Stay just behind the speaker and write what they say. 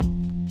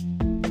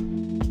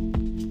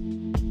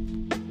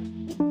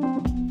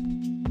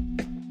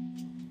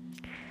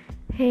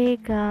Hey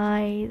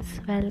guys,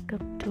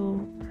 welcome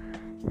to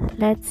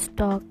Let's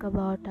Talk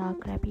About Our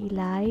Crappy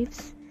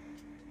Lives.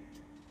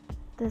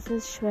 This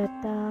is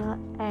Shweta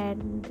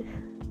and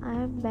I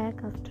am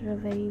back after a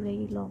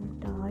very long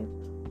time.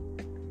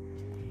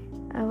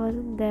 I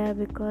wasn't there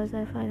because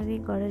I finally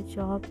got a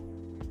job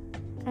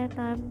and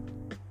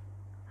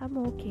I'm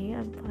okay,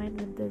 I'm fine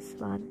with this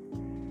one.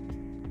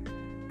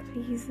 The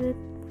reason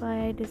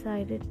why I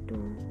decided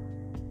to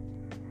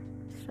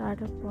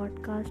start a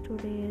podcast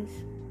today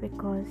is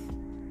because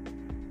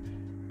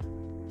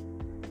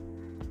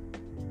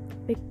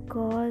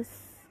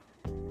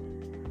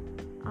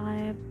I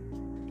am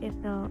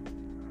in a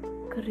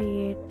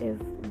creative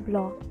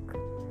block.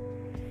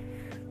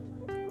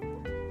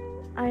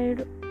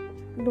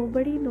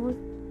 Nobody knows.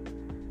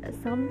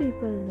 Some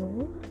people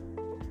know.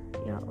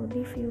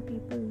 Only few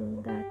people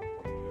know that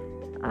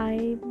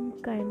I'm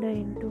kinda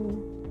into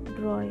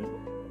drawing.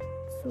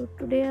 So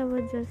today I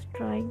was just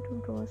trying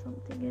to draw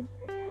something and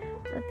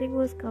nothing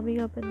was coming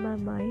up in my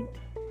mind.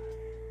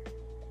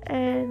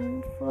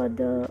 And for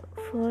the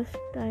first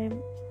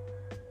time,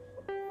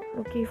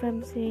 if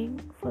I'm saying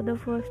for the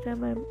first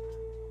time,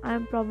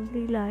 I'm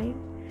probably lying.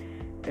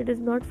 It is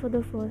not for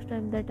the first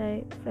time that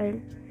I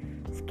felt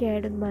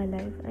scared in my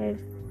life. I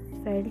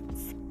felt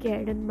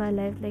scared in my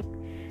life like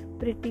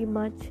pretty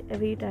much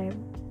every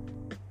time,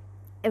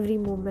 every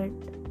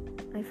moment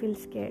I feel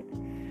scared.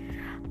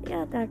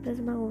 That is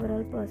my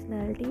overall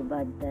personality.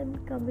 But then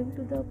coming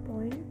to the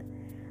point,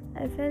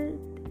 I felt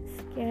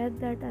scared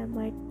that I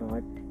might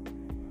not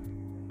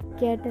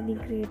get any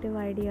creative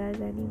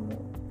ideas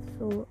anymore.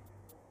 So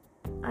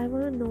I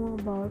want to know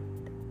about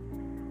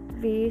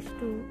ways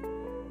to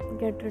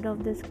get rid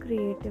of this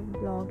creative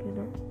block,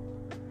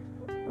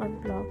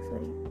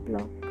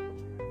 block.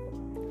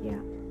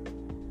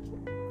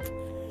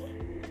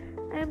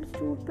 I am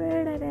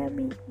stupid and I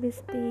make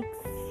mistakes.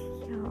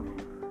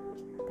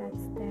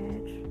 That's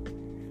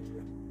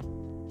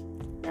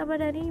there.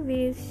 But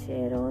anyways,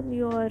 share on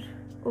your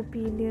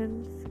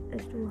opinions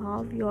as to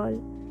how you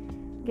all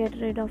get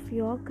rid of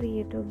your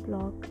creative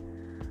block,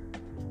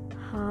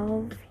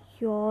 how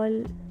you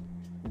all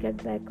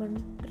get back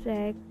on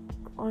track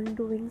on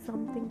doing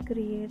something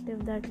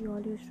creative that you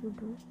all used to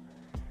do.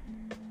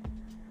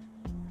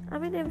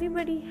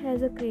 Everybody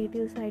has a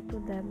creative side to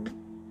them.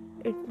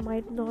 It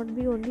might not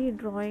be only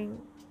drawing,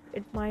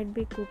 it might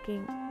be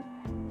cooking.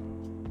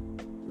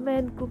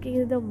 Man, cooking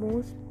is the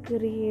most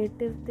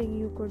creative thing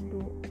you could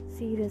do.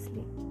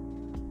 Seriously,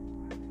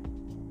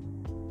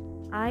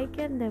 I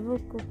can never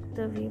cook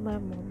the way my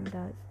mom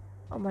does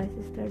or my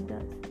sister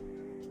does.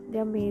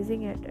 They're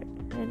amazing at it,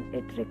 and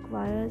it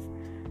requires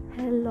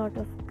hell lot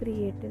of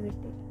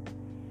creativity.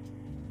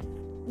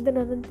 Then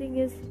another thing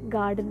is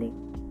gardening.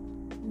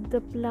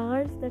 The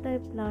plants that I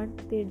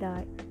plant, they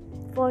die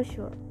for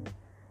sure.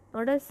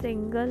 Not a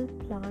single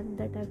plant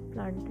that I've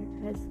planted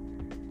has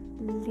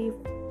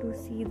lived to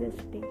see this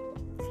day.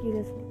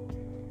 Seriously,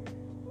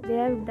 they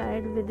have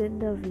died within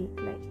the week.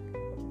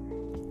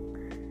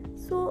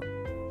 So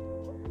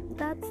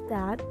that's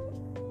that.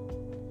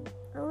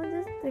 I was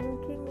just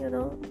thinking,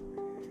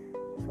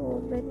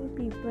 so many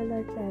people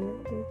are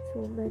talented,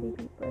 so many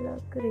people are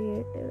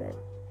creative,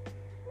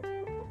 and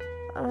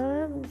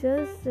I'm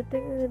just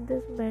sitting with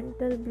this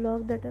mental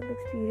block that I'm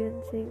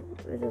experiencing,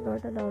 which is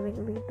not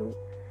allowing me to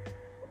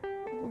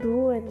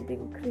do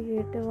anything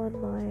creative on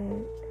my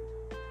end.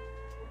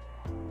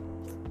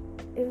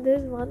 If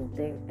there's one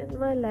thing in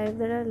my life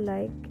that I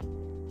like,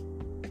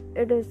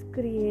 it is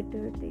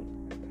creativity.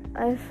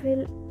 I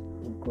feel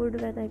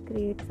good when I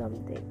create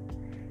something.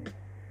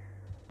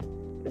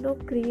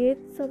 Create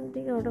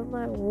something out of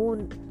my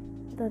own,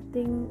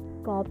 nothing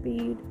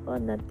copied or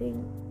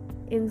nothing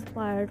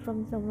inspired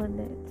from someone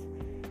else.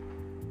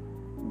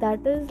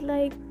 That is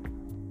like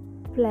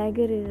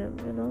plagiarism,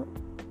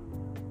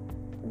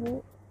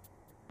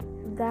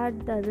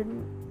 that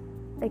doesn't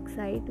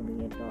excite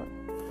me at all.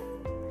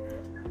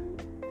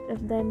 If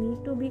there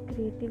need to be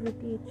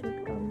creativity, it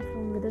should come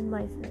from within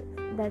myself.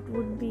 That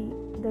would be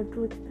the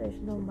true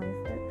expression of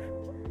myself,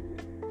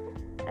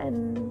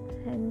 and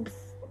hence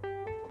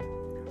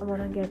I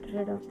want to get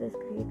rid of this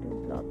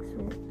creative block.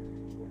 So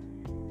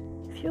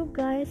if you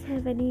guys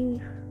have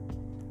any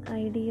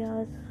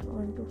ideas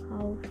onto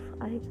how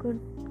I could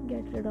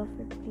get rid of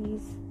it,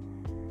 please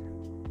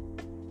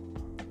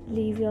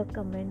leave your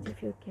comments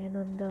if you can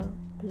on the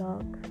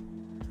blog.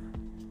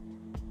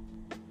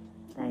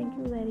 Thank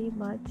you very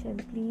much,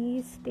 and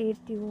please stay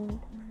tuned.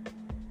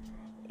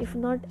 If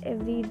not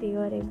every day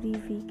or every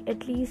week,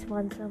 at least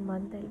once a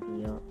month I'll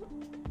be here.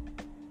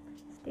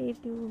 Stay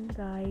tuned,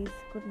 guys.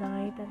 Good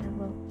night and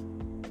have a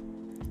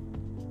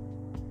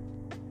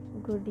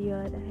good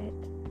year ahead.